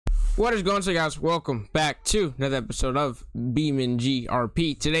What is going on, guys? Welcome back to another episode of Beeman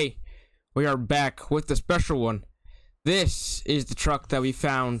GRP. Today we are back with a special one. This is the truck that we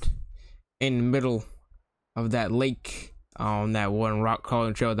found in the middle of that lake on that one rock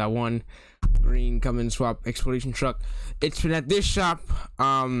crawling trail, that one green come and swap exploration truck. It's been at this shop,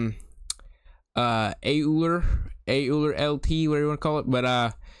 Euler LT, whatever you want to call it,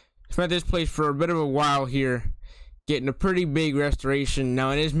 but it's been at this place for a bit of a while here, getting a pretty big restoration.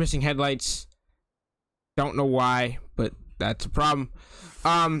 Now it is missing headlights. Don't know why, but that's a problem.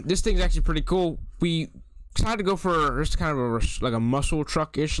 This thing's actually pretty cool. We decided to go for just kind of like a muscle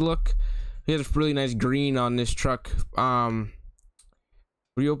truck-ish look. We had a really nice green on this truck.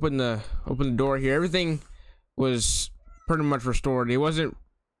 We opened the door here. Everything was pretty much restored. It wasn't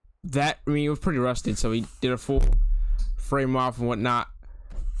that, I mean, it was pretty rusted, so we did a full frame off and whatnot.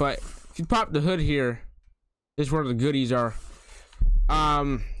 But if you pop the hood here, this is where the goodies are.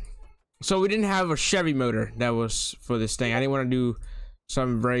 So we didn't have a Chevy motor that was for this thing. I didn't want to do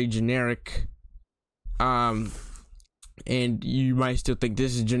something very generic. And you might still think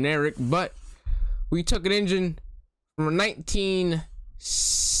this is generic, but we took an engine from a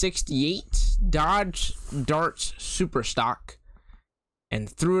 1968 Dodge Darts Super Stock and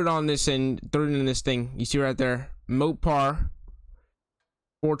threw it on this and threw it in this thing. You see right there, Mopar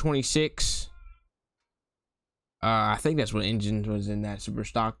 426. I think that's what engine was in that Super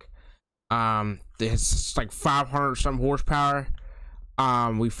Stock. It's like 500 some horsepower.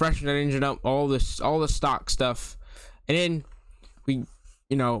 We freshened that engine up, all the stock stuff, and then we,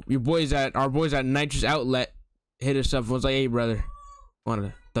 you know, our boys at Nitrous Outlet hit us up and was like, "Hey, brother, I want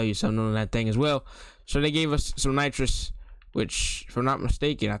to tell you something on that thing as well." So they gave us some nitrous, which, if I'm not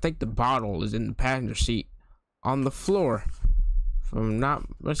mistaken, I think the bottle is in the passenger seat on the floor. If I'm not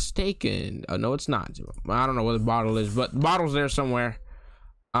mistaken. Oh, no, it's not. I don't know where the bottle is, but the bottle's there somewhere.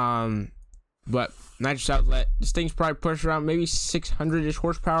 But Nitrous Outlet, this thing's probably pushed around maybe 600-ish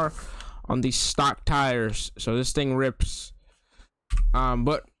horsepower on these stock tires, so this thing rips.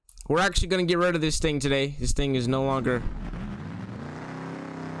 But we're actually gonna get rid of this thing today. This thing is no longer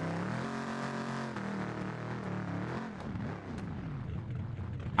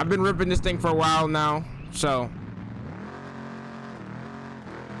I've been ripping this thing for a while now, so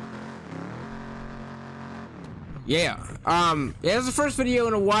yeah. Yeah, it's the first video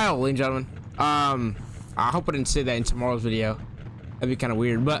in a while, ladies and gentlemen. I hope I didn't say that in tomorrow's video. That'd be kind of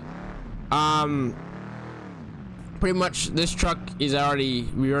weird, but pretty much this truck is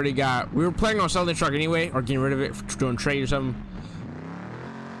we were planning on selling the truck anyway, or getting rid of it for doing trade or something.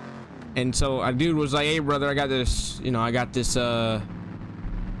 And so a dude was like, "Hey, brother, I got this, you know,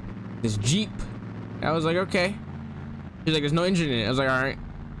 this Jeep." I was like, "Okay." He's like, "There's no engine in it." I was like, "All right."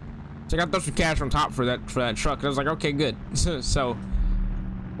 So I got throw some cash on top for that truck. And I was like, "Okay, good." So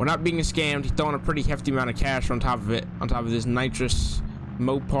we're not being scammed. He's throwing a pretty hefty amount of cash on top of it, on top of this nitrous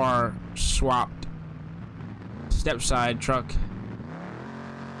Mopar swapped step side truck.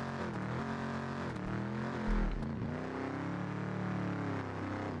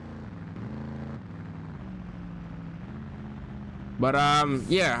 But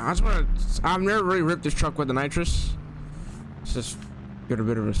yeah, I've never really ripped this truck with the nitrous. Let's just get a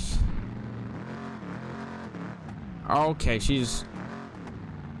bit of a. Okay, she's.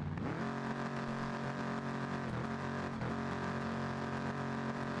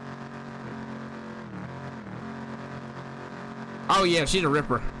 Oh yeah, she's a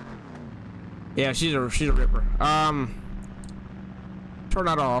ripper. Yeah, she's a ripper. Turn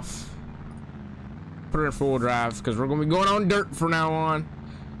that off. Put her in full drive because we're gonna be going on dirt from now on.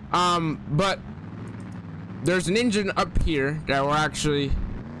 But there's an engine up here that we're actually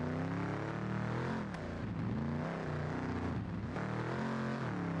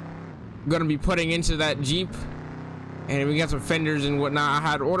gonna be putting into that Jeep, and we got some fenders and whatnot. I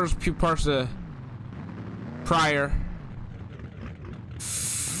had orders a few parts prior.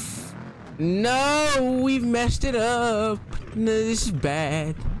 No, we've messed it up. No, this is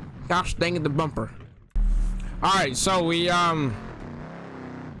bad. Gosh dang it, the bumper. All right, so we hold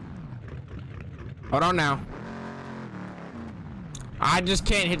on now. I just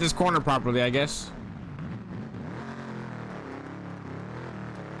can't hit this corner properly, I guess.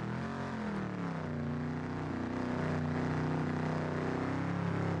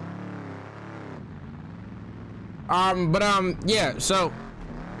 Yeah, so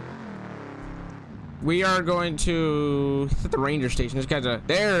we are going to hit the ranger station. This guy's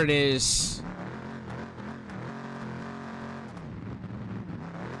there it is.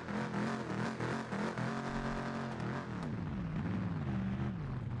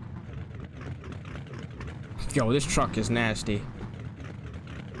 Yo, this truck is nasty.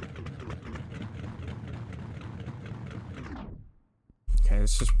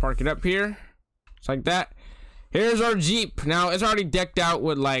 let's just park it up here. It's like that. Here's our Jeep. Now it's already decked out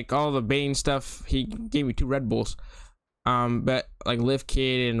with like all the Bane stuff. He gave me 2 Red Bulls. But like lift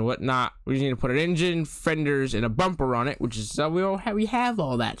kit and whatnot. We just need to put an engine, fenders, and a bumper on it, which is we have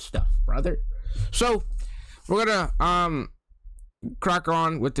all that stuff, brother. So we're gonna crack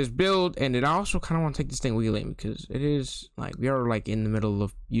on with this build, and then I also kind of want to take this thing wheeling because it is like we are like in the middle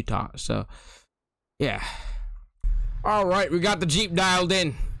of Utah. So yeah. All right, we got the Jeep dialed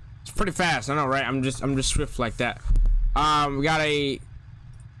in. It's pretty fast, I know, right? I'm just swift like that. We got a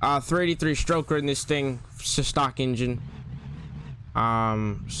 383 stroker in this thing. It's a stock engine.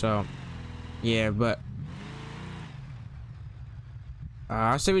 So yeah, but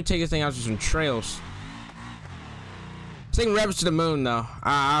I say we take this thing out to some trails. This thing revs to the moon, though.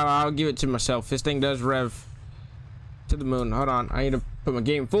 I'll give it to myself. This thing does rev to the moon. Hold on, I need to put my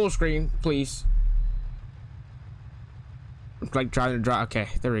game full screen, please. I'm like trying to drive. Okay,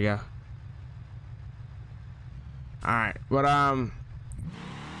 there we go. All right, but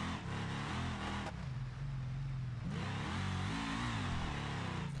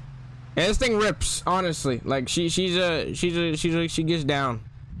yeah, this thing rips, honestly. Like she gets down,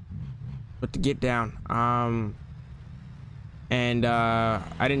 but to get down. And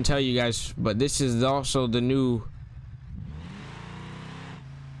I didn't tell you guys, but this is also the new.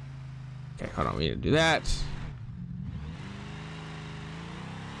 Okay, hold on, we need to do that.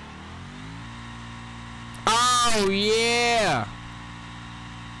 Oh yeah.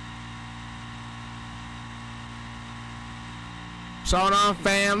 What's going on,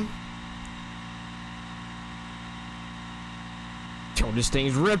 fam? Yo, this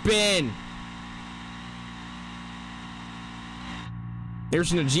thing's ripping. You ever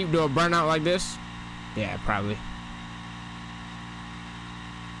seen a Jeep do a burnout like this? Yeah, probably.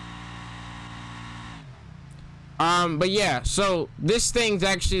 But yeah, so this thing's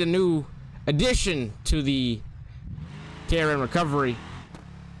actually the new addition to the care and recovery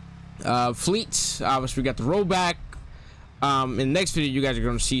fleet. Obviously, we got the rollback. In the next video, you guys are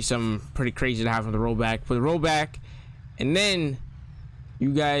going to see some pretty crazy that happened with the rollback. For the rollback, and then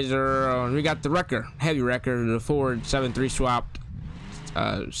you guys are we got the wrecker, heavy wrecker, the Ford 7.3 swapped.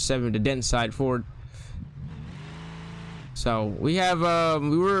 7 to dent side Ford. So we have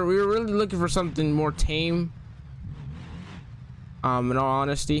we were really looking for something more tame, in all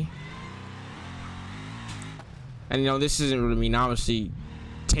honesty. And you know, this isn't really, I mean, obviously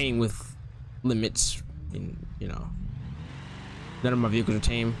tame with limits, and you know, none of my vehicles are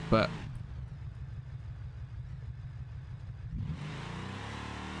tame, but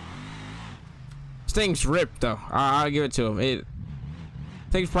this thing's ripped though. I'll give it to him. It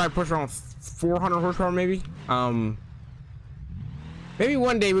thing's probably pushing around 400 horsepower, maybe. Maybe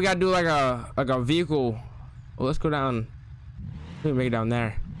one day we gotta do like a vehicle. Well, let's go down. Let me make it down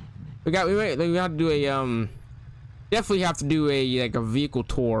there. We have to do a definitely have to do a like a vehicle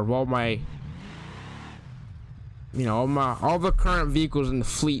tour of all my, you know, all the current vehicles in the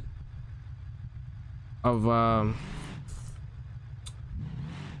fleet of all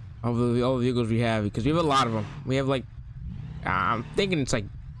the vehicles we have, because we have a lot of them. We have like I'm thinking it's like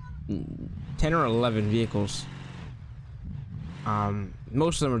 10 or 11 vehicles.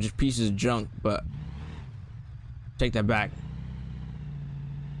 Most of them are just pieces of junk, but take that back.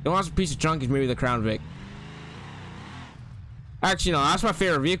 The one that's a piece of junk is maybe the Crown Vic. Actually, no, that's my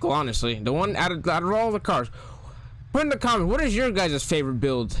favorite vehicle, honestly. The one out of all the cars. Put in the comments, what is your guys' favorite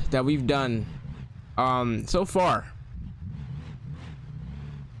build that we've done so far?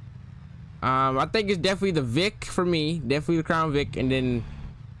 I think it's definitely the Vic for me, definitely the Crown Vic, and then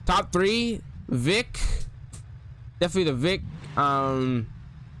top 3 Vic, definitely the Vic, the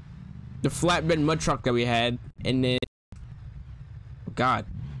flatbed mud truck that we had, and then oh god,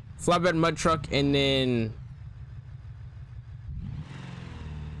 flatbed mud truck, and then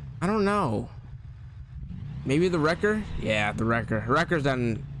I don't know, maybe the wrecker. Yeah, the wrecker. Wrecker's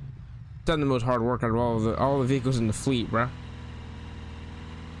done the most hard work out of all the vehicles in the fleet, bro.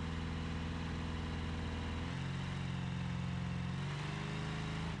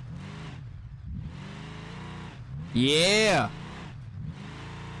 Yeah.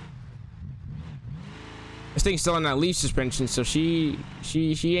 This thing's still on that leaf suspension, so she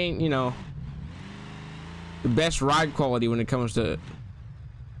ain't, you know, the best ride quality when it comes to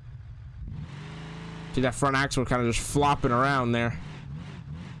that front axle kind of just flopping around there.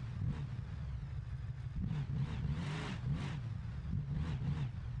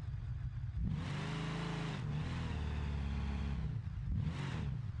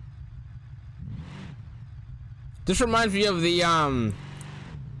 This reminds me of the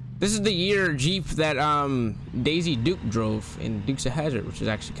This is the year Jeep that Daisy Duke drove in Dukes of Hazzard, which is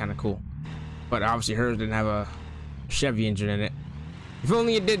actually kind of cool. But obviously hers didn't have a Chevy engine in it. If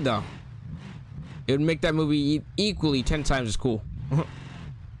only it did, though. It would make that movie equally 10 times as cool.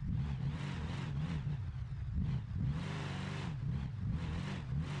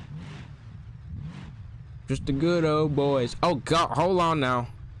 Just the good old boys. Oh God, hold on now.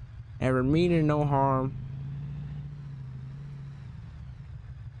 Ever meaning no harm.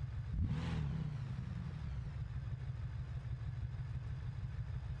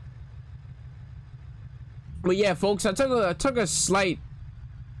 But yeah, folks, I took a slight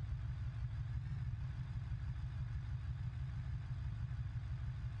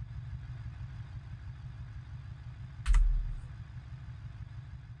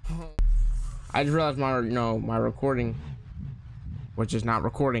I just realized my recording, which is not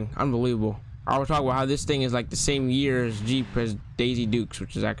recording. Unbelievable. I was talking about how this thing is like the same year as Jeep as Daisy Dukes,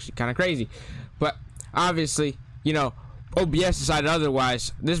 which is actually kind of crazy. But obviously, you know, OBS decided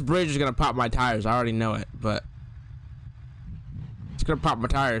otherwise. This bridge is gonna pop my tires. I already know it, but it's gonna pop my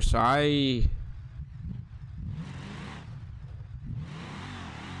tires. So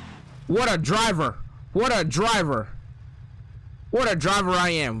what a driver! What a driver! What a driver I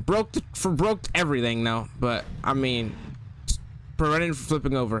am. Broke everything though, but I mean, preventing from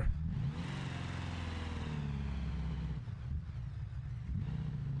flipping over.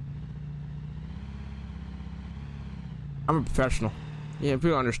 I'm a professional. Yeah,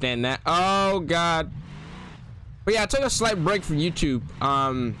 people understand that. Oh God. But yeah, I took a slight break from YouTube.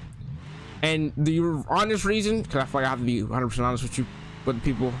 And the honest reason, because I feel like I have to be 100% honest with you, with the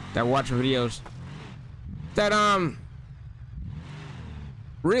people that watch my videos, that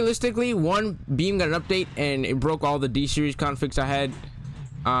realistically, one, Beam got an update and it broke all the D series configs I had.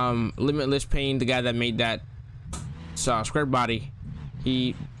 Limitless Pain, the guy that made that square body,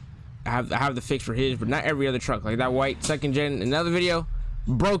 I have the fix for his, but not every other truck. Like that white second gen, another video,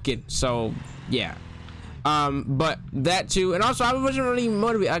 broken. So yeah, but that too, and also I wasn't really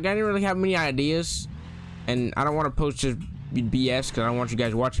motivated. Like I didn't really have many ideas, and I don't want to post just BS because I don't want you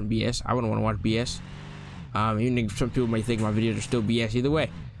guys watching BS. I wouldn't want to watch BS. Even if some people may think my videos are still BS either way.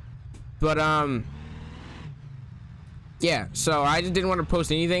 But yeah, so I just didn't want to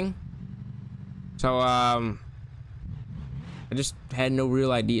post anything. So I just had no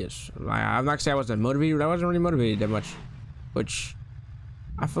real ideas. I'm not gonna say I wasn't motivated, but I wasn't really motivated that much, which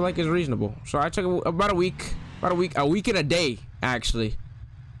I feel like is reasonable. So I took about a week and a day actually,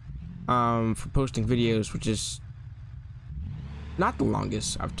 for posting videos, which is not the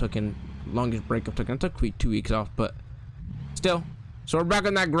longest longest break I've taken. I took 2 weeks off, but still. So we're back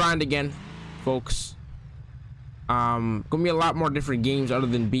on that grind again, folks. Gonna be a lot more different games other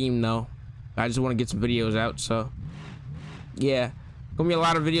than Beam though. I just want to get some videos out, so yeah, gonna be a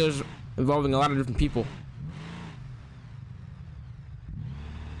lot of videos involving a lot of different people.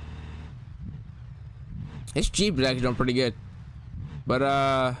 This Jeep is actually doing pretty good, but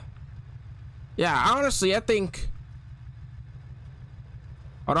yeah, honestly, I think.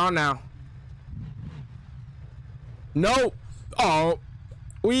 Hold on now. No. Oh.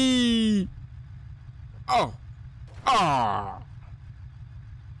 Wee. Oh. Oh.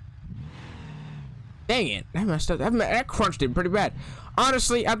 Dang it. That messed up. That crunched it pretty bad.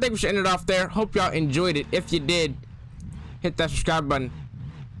 Honestly, I think we should end it off there. Hope y'all enjoyed it. If you did, hit that subscribe button.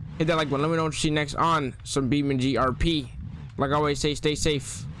 Hit that like button. Let me know what you see next on some Beam and GRP. Like I always say, stay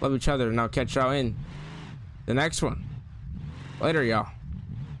safe. Love each other. And I'll catch y'all in the next one. Later, y'all.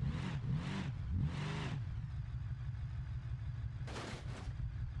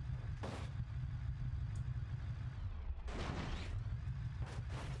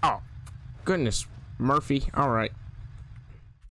 Oh, goodness, Murphy. All right.